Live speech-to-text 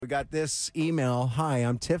got this email. Hi,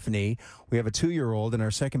 I'm Tiffany. We have a 2-year-old, and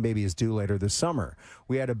our second baby is due later this summer.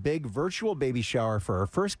 We had a big virtual baby shower for our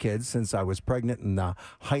first kid since I was pregnant in the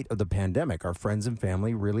height of the pandemic. Our friends and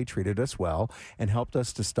family really treated us well and helped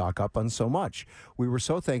us to stock up on so much. We were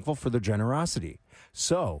so thankful for their generosity.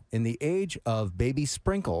 So, in the age of baby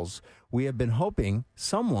sprinkles, we have been hoping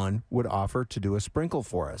someone would offer to do a sprinkle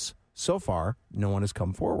for us. So far, no one has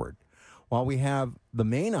come forward. While we have the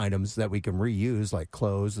main items that we can reuse, like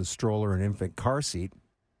clothes, the stroller, and infant car seat,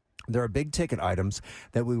 there are big ticket items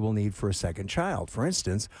that we will need for a second child. For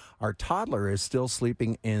instance, our toddler is still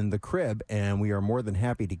sleeping in the crib, and we are more than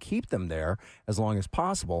happy to keep them there as long as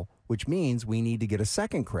possible, which means we need to get a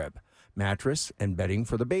second crib, mattress, and bedding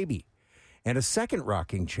for the baby, and a second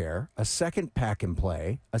rocking chair, a second pack and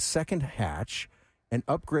play, a second hatch, an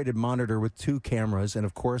upgraded monitor with 2 cameras, and,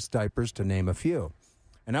 of course, diapers, to name a few.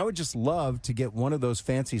 And I would just love to get one of those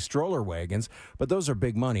fancy stroller wagons, but those are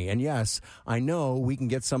big money. And yes, I know we can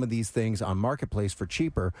get some of these things on Marketplace for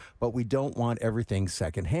cheaper, but we don't want everything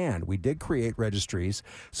secondhand. We did create registries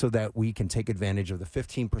so that we can take advantage of the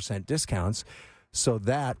 15% discounts, so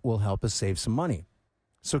that will help us save some money.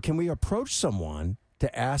 So can we approach someone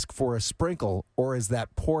to ask for a sprinkle, or is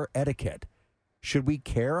that poor etiquette? Should we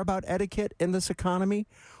care about etiquette in this economy?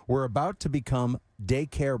 We're about to become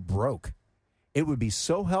daycare broke. It would be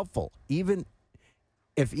so helpful, even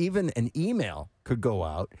if an email could go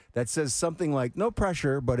out that says something like, no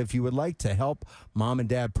pressure, but if you would like to help mom and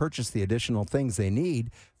dad purchase the additional things they need,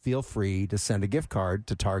 feel free to send a gift card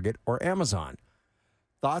to Target or Amazon.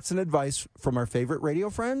 Thoughts and advice from our favorite radio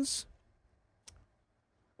friends?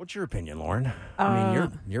 What's your opinion, Lauren? I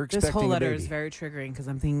mean, you're expecting this whole letter a baby. is very triggering because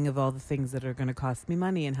I'm thinking of all the things that are going to cost me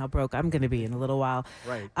money and how broke I'm going to be in a little while.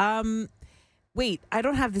 Right. Wait, I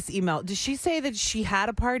don't have this email. Did she say that she had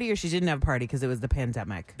a party or she didn't have a party because it was the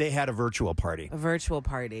pandemic? They had a virtual party. A virtual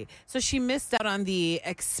party. So she missed out on the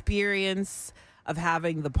experience of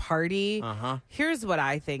having the party. Here's what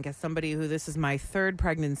I think, as somebody who, this is my 3rd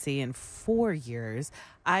pregnancy in 4 years,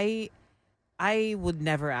 I would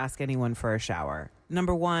never ask anyone for a shower.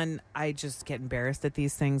 Number one, I just get embarrassed at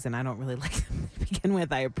these things and I don't really like them to begin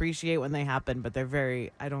with. I appreciate when they happen, but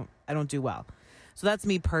I don't do well. So that's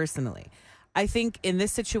me personally. I think in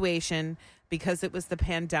this situation, because it was the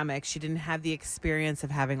pandemic, she didn't have the experience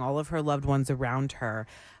of having all of her loved ones around her.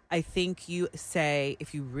 I think you say,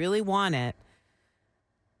 if you really want it,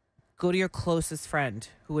 go to your closest friend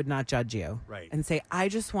who would not judge you. Right. And say, I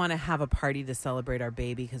just want to have a party to celebrate our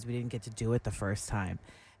baby because we didn't get to do it the first time.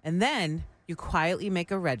 And then you quietly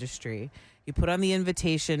make a registry. You put on the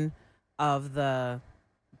invitation of the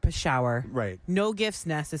shower. Right. No gifts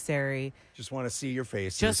necessary. Just want to see your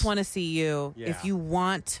face. Just want to see you. Yeah. If you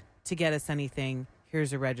want to get us anything,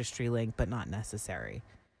 here's a registry link, but not necessary.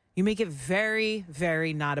 You make it very,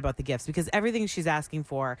 very not about the gifts because everything she's asking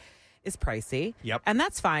for is pricey. Yep. And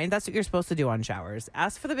that's fine. That's what you're supposed to do on showers.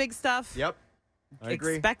 Ask for the big stuff. Yep. I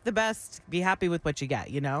agree. Expect the best. Be happy with what you get,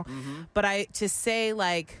 you know? Mm-hmm. But to say,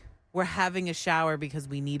 like, we're having a shower because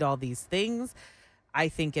we need all these things, I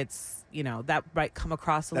think it's, that might come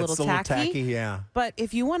across a little tacky. Yeah. But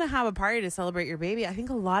if you want to have a party to celebrate your baby, I think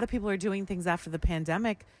a lot of people are doing things after the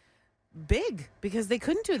pandemic big because they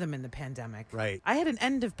couldn't do them in the pandemic. Right. I had an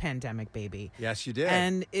end of pandemic baby. Yes, you did.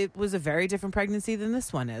 And it was a very different pregnancy than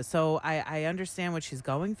this one is. So I understand what she's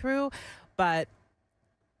going through, but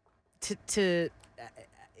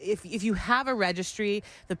if you have a registry,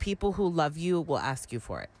 the people who love you will ask you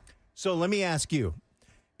for it. So let me ask you,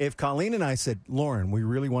 if Colleen and I said, Lauren, we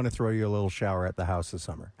really want to throw you a little shower at the house this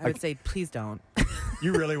summer. I would say, please don't.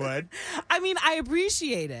 You really would? I mean, I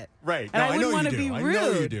appreciate it. Right. And No, I wouldn't know want you to do. be I rude.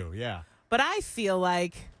 know you do, yeah. But I feel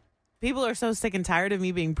like people are so sick and tired of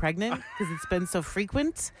me being pregnant because it's been so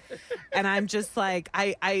frequent. And I'm just like,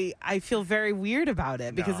 I feel very weird about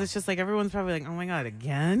it because it's just like everyone's probably like, oh my God,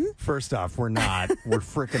 again? First off, we're not. We're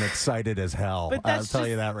freaking excited as hell. But I'll tell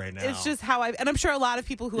you that right now. It's just how and I'm sure a lot of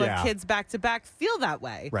people who have kids back to back feel that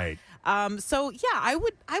way. Right. So yeah, I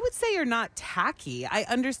would say you're not tacky. I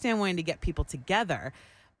understand wanting to get people together,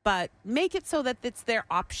 but make it so that it's their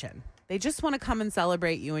option. They just want to come and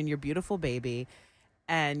celebrate you and your beautiful baby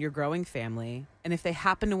and your growing family. And if they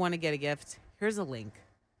happen to want to get a gift, here's a link.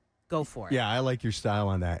 Go for it. Yeah, I like your style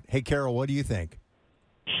on that. Hey, Carol, what do you think?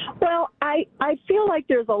 Well, I feel like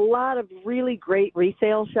there's a lot of really great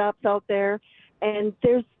resale shops out there, and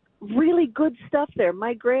there's really good stuff there.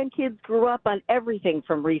 My grandkids grew up on everything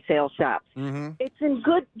from resale shops. Mm-hmm. It's in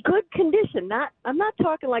good condition. I'm not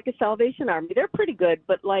talking like a Salvation Army. They're pretty good,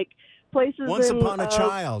 but like places. Once in, Upon a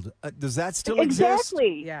Child. Does that still exist?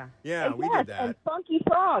 Exactly. Yeah. Yeah, And we yes, did that. And Funky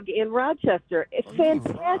Frog in Rochester. It's Frog.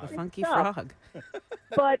 fantastic The funky stuff. frog.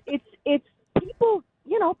 But it's people.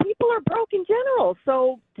 People are broke in general.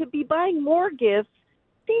 So to be buying more gifts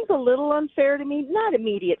seems a little unfair to me. Not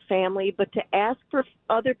immediate family, but to ask for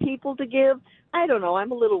other people to give. I don't know.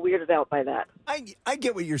 I'm a little weirded out by that. I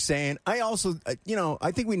get what you're saying. I also,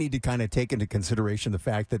 I think we need to kind of take into consideration the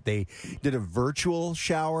fact that they did a virtual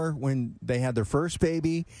shower when they had their first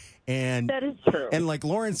baby. And That is true. And like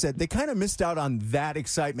Lauren said, they kind of missed out on that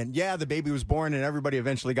excitement. Yeah, the baby was born and everybody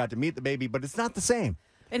eventually got to meet the baby, but it's not the same.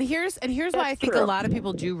 And here's why I think true. a lot of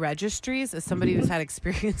people do registries, as somebody who's had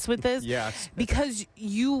experience with this. Yes. Because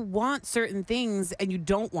you want certain things and you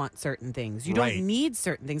don't want certain things. You Right. don't need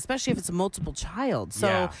certain things, especially if it's a multiple child. So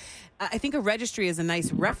Yeah. I think a registry is a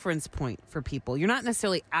nice reference point for people. You're not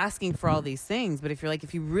necessarily asking for all these things, but if you're like,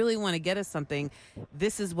 if you really want to get us something,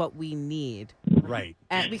 this is what we need. Right.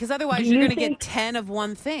 And because otherwise Do you're you going to think- get 10 of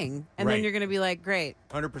one thing. And Right. then you're going to be like, great.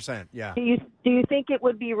 100%. Yeah. Do you think it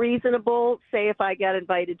would be reasonable, say if I got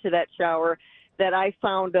invited to that shower, that I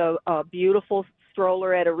found a beautiful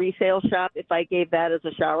stroller at a resale shop if I gave that as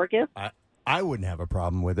a shower gift? I wouldn't have a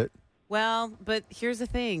problem with it. Well, but here's the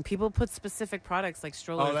thing. People put specific products like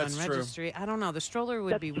strollers that's on true. registry. I don't know. The stroller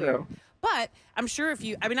would That's be true. weird. But I'm sure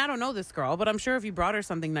I don't know this girl, but I'm sure if you brought her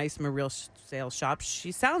something nice from a real sale shop,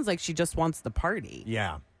 she sounds like she just wants the party.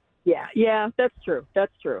 Yeah. Yeah, that's true.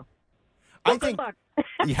 That's true. I Well, think. good luck.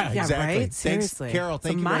 Yeah, Yeah, exactly. right? Thanks, Seriously. Carol. It's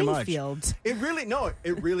Thank a you very much. minefield. It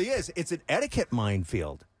really is. It's an etiquette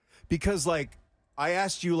minefield because, like, I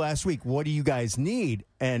asked you last week, what do you guys need?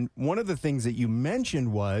 And one of the things that you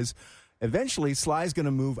mentioned was eventually Sly's going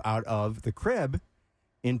to move out of the crib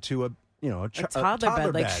into a Toddler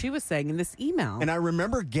bed, like she was saying in this email. And I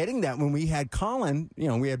remember getting that when we had Colin.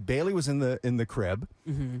 We had Bailey was in the crib,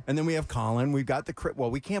 and then we have Colin. We've got the crib.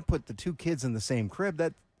 Well, we can't put the two kids in the same crib.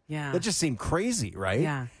 That just seemed crazy, right?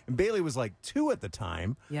 Yeah. And Bailey was like 2 at the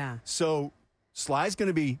time. Yeah. So Sly's going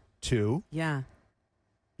to be 2. Yeah.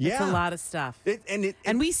 Yeah. It's a lot of stuff.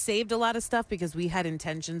 And we saved a lot of stuff because we had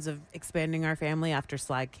intentions of expanding our family after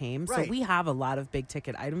Sly came. Right. So we have a lot of big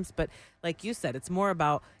ticket items. But like you said, it's more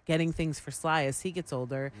about getting things for Sly as he gets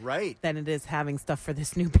older Right. than it is having stuff for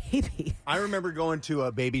this new baby. I remember going to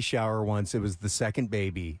a baby shower once. It was the second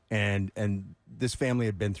baby, and this family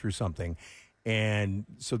had been through something. And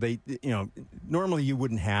so they, normally you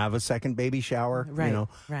wouldn't have a second baby shower, Right,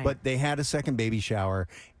 right. but they had a second baby shower.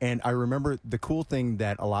 And I remember the cool thing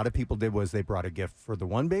that a lot of people did was they brought a gift for the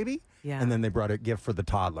one baby, Yeah. and then they brought a gift for the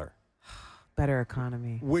toddler. Better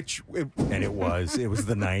economy. It was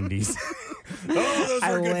the 90s. Oh, those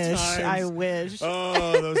were good times. I wish.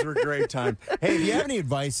 Oh, those were great times. Hey, if you have any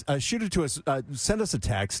advice, shoot it to us. Send us a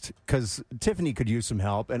text because Tiffany could use some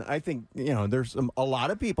help. And I think, there's a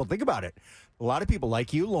lot of people, think about it. A lot of people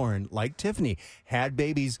like you, Lauren, like Tiffany, had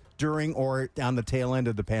babies during or on the tail end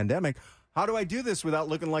of the pandemic. How do I do this without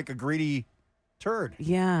looking like a greedy turd?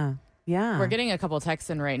 Yeah. Yeah. We're getting a couple texts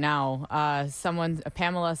in right now.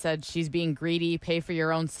 Pamela said she's being greedy. Pay for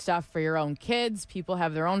your own stuff for your own kids. People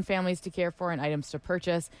have their own families to care for and items to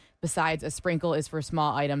purchase. Besides, a sprinkle is for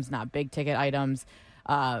small items, not big ticket items.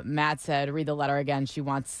 Matt said, read the letter again. She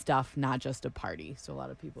wants stuff, not just a party. So a lot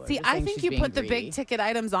of people are See, just I saying think she's you being put the greedy. big ticket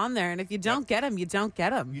items on there, and if you don't get them, you don't get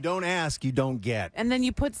them. You don't ask, you don't get. And then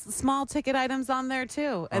you put small ticket items on there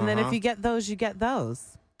too. And then if you get those, you get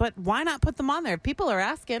those. But why not put them on there? People are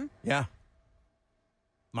asking. Yeah.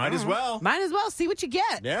 Might as well. Might as well see what you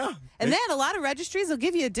get. Yeah. And then a lot of registries will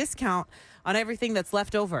give you a discount on everything that's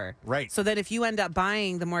left over. Right. So that if you end up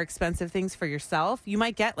buying the more expensive things for yourself, you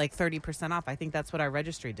might get like 30% off. I think that's what our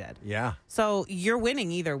registry did. Yeah. So you're winning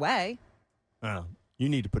either way. Well, you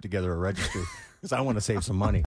need to put together a registry because I want to save some money.